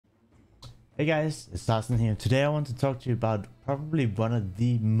Hey guys, it's Tarzan here. Today I want to talk to you about probably one of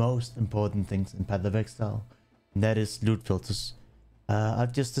the most important things in Path of Exile, and that is loot filters.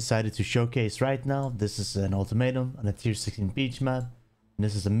 I've just decided to showcase right now. This is an ultimatum on a tier 16 beach map, and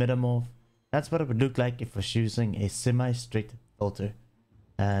this is a metamorph. That's what it would look like if I was using a semi-strict filter.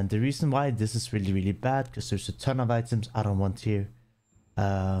 And the reason why this is really bad, because there's a ton of items I don't want here.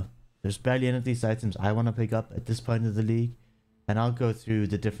 There's barely any of these items I want to pick up at this point of the league. And I'll go through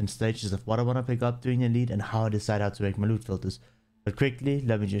the different stages of what I want to pick up during Elite and how I decide how to make my loot filters. But quickly,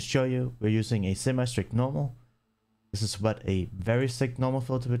 let me just show you. We're using a semi-strict normal. This is what a very strict normal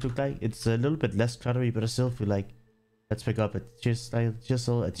filter would look like. It's a little bit less cluttery, but I still feel like let's pick up a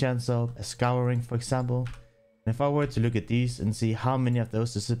chisel, a chainsaw, a scouring, for example. And if I were to look at these and see how many of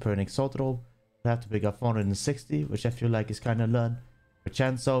those this is per an exalted orb, I have to pick up 460, which I feel like is kind of a lot. For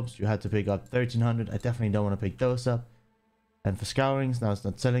chainsaws, you have to pick up 1300. I definitely don't want to pick those up. And for scourings, now it's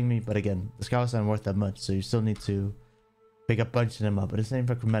not telling me, but again, the scours aren't worth that much, so you still need to pick a bunch of them up. But the same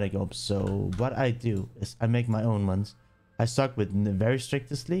for chromatic orbs. So what I do is I make my own ones. I stuck with the very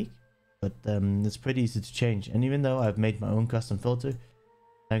strictest league, but it's pretty easy to change. And even though I've made my own custom filter,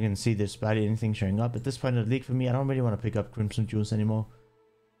 I can see there's barely anything showing up. At this point in the league for me, I don't really want to pick up crimson jewels anymore.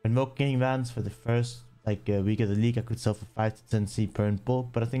 Invoking vans for the first week of the league, I could sell for 5 to 10 C per in bulk,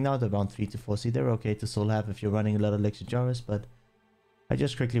 but I think now they're around 3 to 4 C. They're okay to still have if you're running a lot of Lecture Jarvis. But I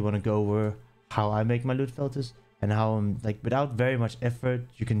just quickly want to go over how I make my loot filters and how I'm without very much effort,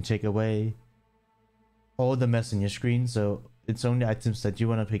 you can take away all the mess in your screen. So it's only items that you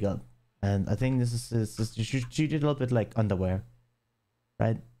want to pick up. And I think this is you should treat it a little bit like underwear,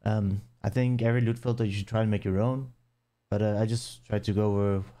 right? I think every loot filter you should try and make your own, but I just try to go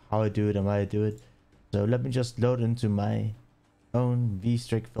over how I do it and why I do it. So let me just load into my own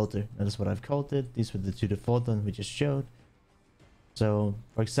V-strict filter. That is what I've called it. These were the 2 to 4 ones we just showed. So,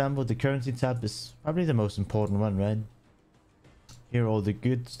 for example, the currency tab is probably the most important one, right? Here are all the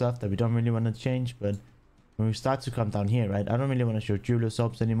good stuff that we don't really want to change, but when we start to come down here, right? I don't really want to show jeweler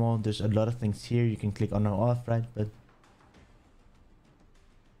orbs anymore. There's a lot of things here you can click on or off, right? But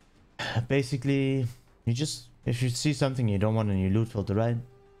basically, if you see something you don't want in your loot filter, right?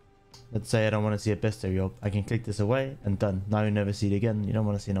 Let's say I don't want to see a bestiary orb. I can click this away and done. Now you never see it again. You don't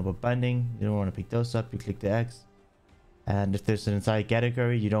want to see an orb binding. You don't want to pick those up. You click the X. And if there's an entire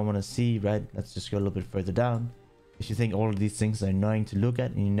category you don't want to see, right? Let's just go a little bit further down. If you think all of these things are annoying to look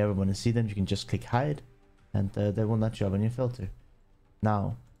at and you never want to see them, you can just click hide. And they will not show up on your filter.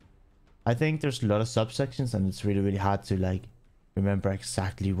 Now, I think there's a lot of subsections and it's really hard to remember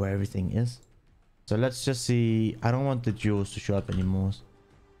exactly where everything is. So let's just see. I don't want the jewels to show up anymore.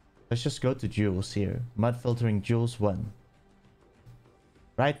 Let's just go to jewels here. Mud filtering jewels 1.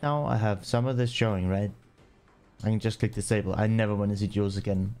 Right now I have some of this showing, right? I can just click disable. I never want to see jewels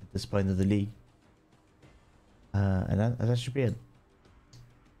again at this point of the league. And that should be it.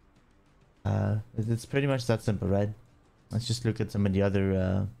 It's pretty much that simple, right? Let's just look at some of the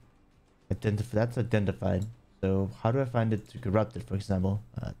other that's identified. So how do I find it to corrupted, for example?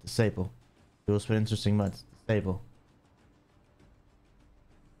 Disable. Jewels with interesting muds. Disable.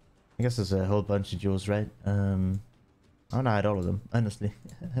 I guess there's a whole bunch of jewels, right? I don't hide all of them, honestly.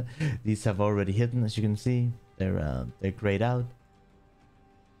 These have already hidden, as you can see. They're grayed out.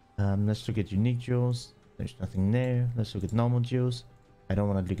 Let's look at unique jewels. There's nothing there. Let's look at normal jewels. I don't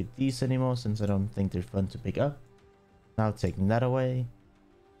want to look at these anymore since I don't think they're fun to pick up. Now taking that away.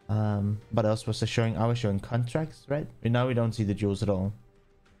 What else was I showing? I was showing contracts, right? And now we don't see the jewels at all.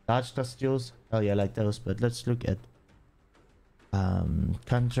 Large class jewels. Oh yeah, I like those. But let's look at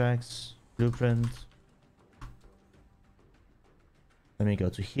contracts, blueprint. Let me go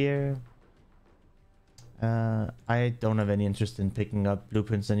to here. I don't have any interest in picking up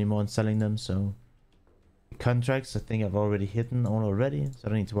blueprints anymore and selling them, so contracts I think I've already hidden all already, so I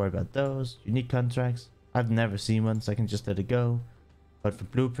don't need to worry about those. Unique contracts, I've never seen one, so I can just let it go. But for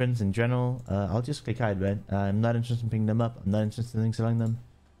blueprints in general, I'll just click hide, right? I'm not interested in picking them up. I'm not interested in selling them.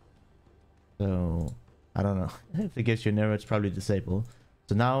 So I don't know. If it gives you an error, it's probably disabled.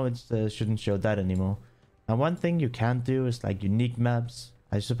 So now it shouldn't show that anymore. Now one thing you can do is unique maps.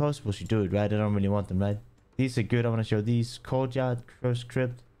 I suppose we should do it, right? I don't really want them, right? These are good. I want to show these. Courtyard, Cursed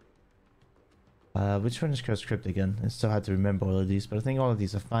Crypt. Which one is Cursed Crypt again? It's so hard to remember all of these, but I think all of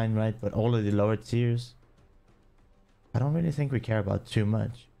these are fine, right? But all of the lower tiers, I don't really think we care about too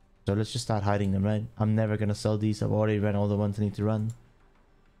much. So let's just start hiding them, right? I'm never going to sell these. I've already run all the ones I need to run.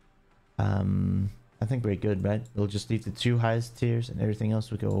 I think we're good, right? We'll just leave the 2 highest tiers and everything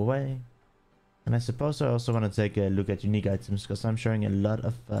else will go away. And I suppose I also want to take a look at unique items because I'm showing a lot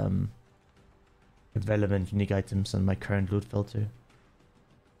of relevant unique items on my current loot filter.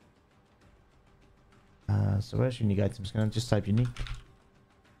 So where's unique items? Can I just type unique?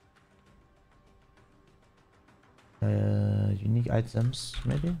 Unique items,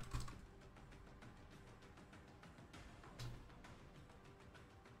 maybe?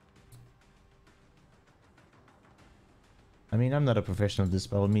 I mean, I'm not a professional at this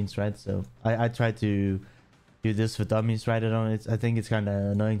by all means, right? So I try to do this for dummies, right? I think it's kind of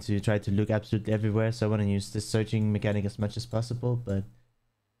annoying to try to look absolutely everywhere. So I want to use this searching mechanic as much as possible, but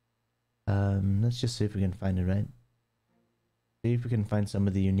let's just see if we can find it, right? See if we can find some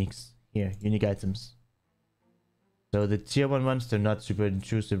of the uniques here, unique items. So the tier 1 ones, they're not super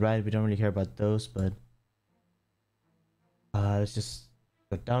intrusive, right? We don't really care about those, but let's just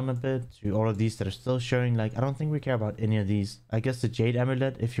go down a bit to all of these that are still showing. Like, I don't think we care about any of these. I guess the Jade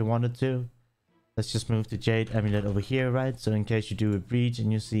Amulet, if you wanted to. Let's just move the Jade Amulet over here, right? So in case you do a breach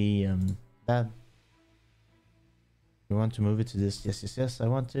and you see that. You want to move it to this? Yes, yes, yes, I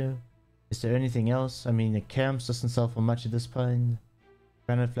want to. Is there anything else? I mean, the camps doesn't sell for much at this point.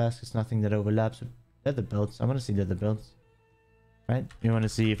 Granite Flask is nothing that overlaps with leather belts. I want to see leather belts. Right? You want to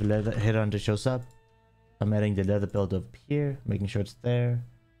see if a leather headhunter shows up. I'm adding the leather belt up here, making sure it's there.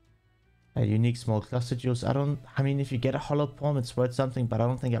 A unique small cluster jewels. I mean, if you get a hollow palm, it's worth something, but I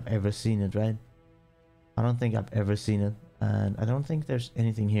don't think I've ever seen it, right? I don't think I've ever seen it. And I don't think there's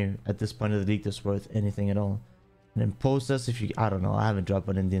anything here at this point of the league that's worth anything at all. And then posters, if you, I don't know, I haven't dropped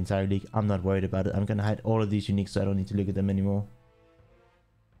one in the entire league. I'm not worried about it. I'm gonna hide all of these uniques so I don't need to look at them anymore.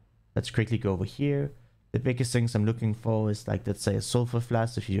 Let's quickly go over here. The biggest things I'm looking for is, like, let's say a sulfur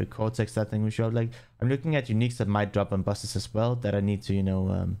flask. If you're a cortex, that thing we showed. Like, I'm looking at uniques that might drop on buses as well that I need to, you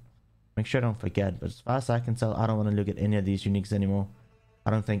know, make sure I don't forget. But as far as I can tell, I don't want to look at any of these uniques anymore. I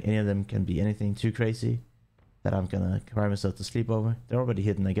don't think any of them can be anything too crazy that I'm gonna cry myself to sleep over. They're already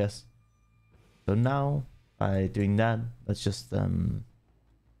hidden, I guess. So now, by doing that, let's just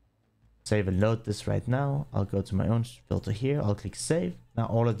save and load this right now. I'll go to my own filter here. I'll click save. Now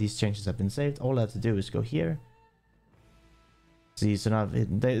all of these changes have been saved. All I have to do is go here. See, so now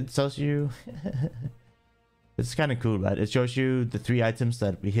it tells you... It's kind of cool, right? It shows you the 3 items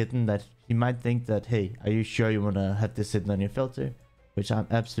that we hidden that you might think that, hey, are you sure you want to have this hidden on your filter? Which I'm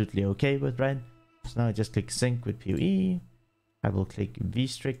absolutely okay with, right? So now I just click sync with PoE. I will click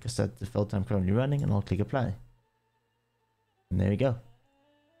V-strict because that's the filter I'm currently running, and I'll click apply. And there you go.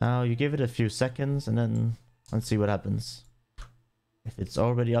 Now you give it a few seconds and then let's see what happens. If it's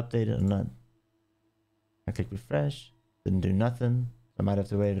already updated or not. I click refresh. Didn't do nothing. I might have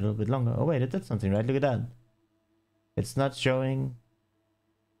to wait a little bit longer. Oh wait, it did something, right? Look at that. It's not showing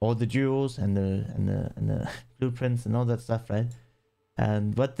all the jewels and the blueprints and all that stuff, right?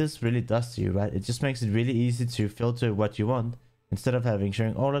 And what this really does to you, right? It just makes it really easy to filter what you want. Instead of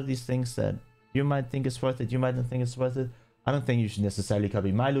showing all of these things that you might think is worth it, you might not think it's worth it. I don't think you should necessarily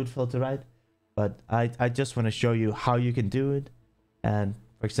copy my loot filter, right? But I just want to show you how you can do it. And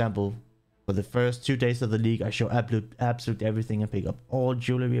for example, for the first 2 days of the league, I show absolutely everything. I pick up all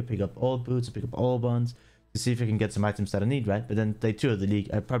jewelry, I pick up all boots, I pick up all buns to see if I can get some items that I need, right? But then day 2 of the league,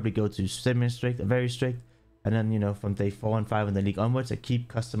 I probably go to semi-strict, very strict. And then, you know, from day 4 and 5 in the league onwards, I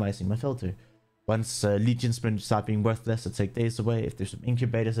keep customizing my filter. Once Legion sprinters start being worthless, I take days away. If there's some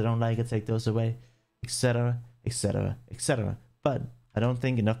incubators I don't like, I take those away, etc, etc, etc. But I don't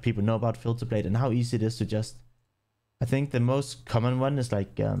think enough people know about filterblade and how easy it is to just... I think the most common one is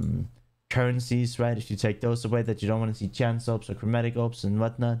like currencies, right? If you take those away that you don't want to see chance orbs or chromatic orbs and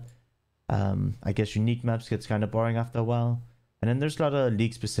whatnot. I guess unique maps gets kind of boring after a while. And then there's a lot of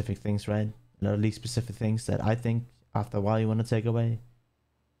league specific things, right? A lot of league specific things that I think after a while you want to take away.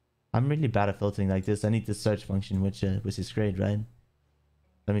 I'm really bad at filtering like this. I need the search function, which is great, right?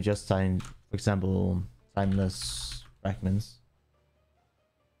 Let me just sign, for example, timeless fragments.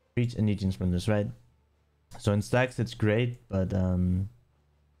 Breach and Legion sprinters, right? So in stacks it's great, but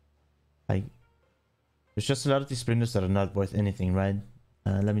like there's just a lot of these sprinters that are not worth anything, right?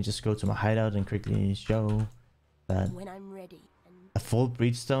 Let me just go to my hideout and quickly show that when I'm ready. A full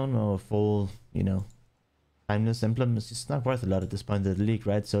breachstone or a full, you know, timeless emblem is just not worth a lot at this point of the league,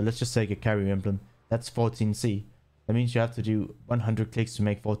 right? So let's just take a carrier emblem. That's 14C. That means you have to do 100 clicks to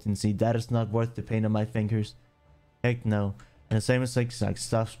make 14C. That is not worth the pain on my fingers. Heck no. And the same as like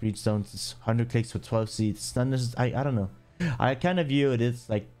stuff breachstones, it's 100 clicks for 12C. It's not necessarily, I don't know. I kind of view it as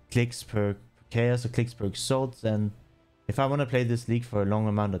like clicks per chaos or clicks per exalt. And if I want to play this league for a long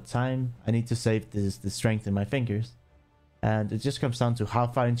amount of time, I need to save the strength in my fingers. And it just comes down to how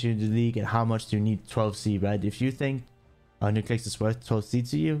far into the league and how much do you need 12C, right? If you think 100 clicks is worth 12C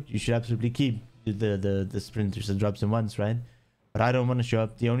to you, you should absolutely keep the sprinters that drops in once, right? But I don't want to show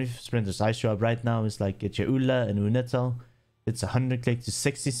up. The only sprinters I show up right now is like Chaula and Unetal. It's 100 click to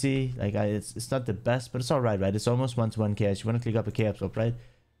 60C. Like it's not the best, but it's alright, right? It's almost 1-to-1 KS. You want to click up a KS swap, right?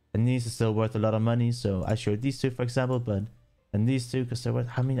 And these are still worth a lot of money. So I showed these two, for example, but and these two because they're worth.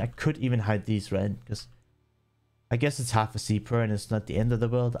 I mean, I could even hide these, right? Because I guess it's half a C per, and it's not the end of the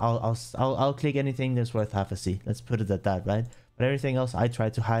world. I'll click anything that's worth half a C. Let's put it at that, right? But everything else I try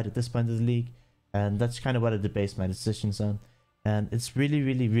to hide at this point of the league, and that's kind of what I debase my decisions on. And it's really,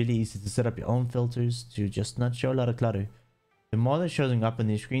 really, really easy to set up your own filters to just not show a lot of clutter. The more they're showing up on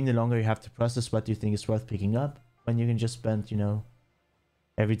your screen, the longer you have to process what you think is worth picking up. When you can just spend, you know,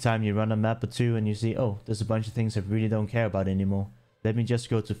 every time you run a map or two and you see, oh, there's a bunch of things I really don't care about anymore. Let me just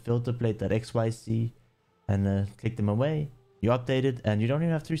go to filterblade.xyz and click them away. You update it and you don't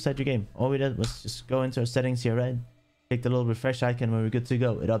even have to restart your game. All we did was just go into our settings here, right? Click the little refresh icon when we're good to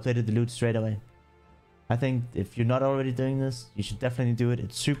go. It updated the loot straight away. I think if you're not already doing this, you should definitely do it.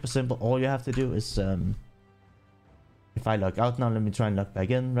 It's super simple. All you have to do is, if I log out now, let me try and log back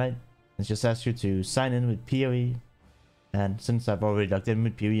in, right? It just asks you to sign in with PoE. And since I've already logged in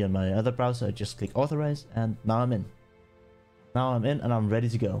with PoE on my other browser, I just click authorize and now I'm in. Now I'm in and I'm ready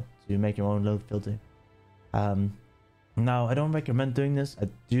to go to make your own load filter. Now I don't recommend doing this. I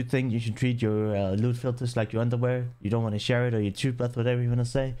do think you should treat your loot filters like your underwear. You don't want to share it or your toothbrush, whatever you want to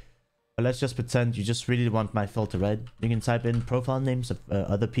say. But let's just pretend you just really want my filter, right? You can type in profile names of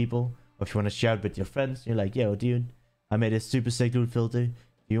other people. Or if you want to share it with your friends, you're like, yo dude, I made a super sick loot filter.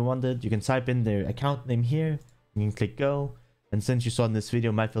 If you want it, you can type in their account name here. You can click go. And since you saw in this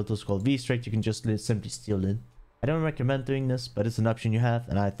video, my filter is called V-Strict, you can just simply steal it. I don't recommend doing this, but it's an option you have.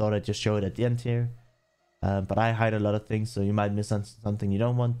 And I thought I'd just show it at the end here. But I hide a lot of things, so you might miss something you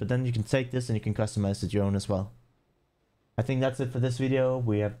don't want. But then you can take this and you can customize it your own as well. I think that's it for this video.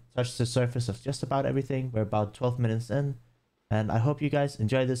 We have touched the surface of just about everything. We're about 12 minutes in. And I hope you guys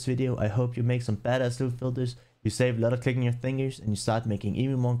enjoyed this video. I hope you make some badass loot filters. You save a lot of clicking your fingers and you start making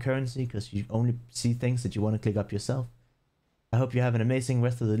even more currency because you only see things that you want to click up yourself. I hope you have an amazing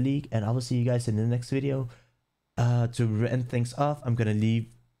rest of the league and I will see you guys in the next video. To end things off, I'm going to leave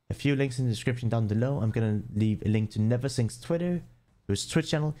a few links in the description down below. I'm going to leave a link to Neversink's Twitter, to his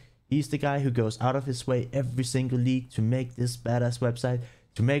Twitch channel. He's the guy who goes out of his way every single league to make this badass website,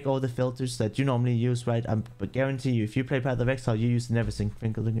 to make all the filters that you normally use, right? I guarantee you, if you play Path of Exile, you use the Neversink's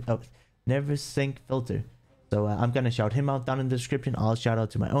filter. So I'm going to shout him out down in the description. I'll shout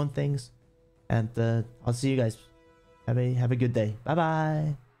out to my own things. And I'll see you guys. Have a good day.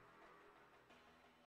 Bye-bye.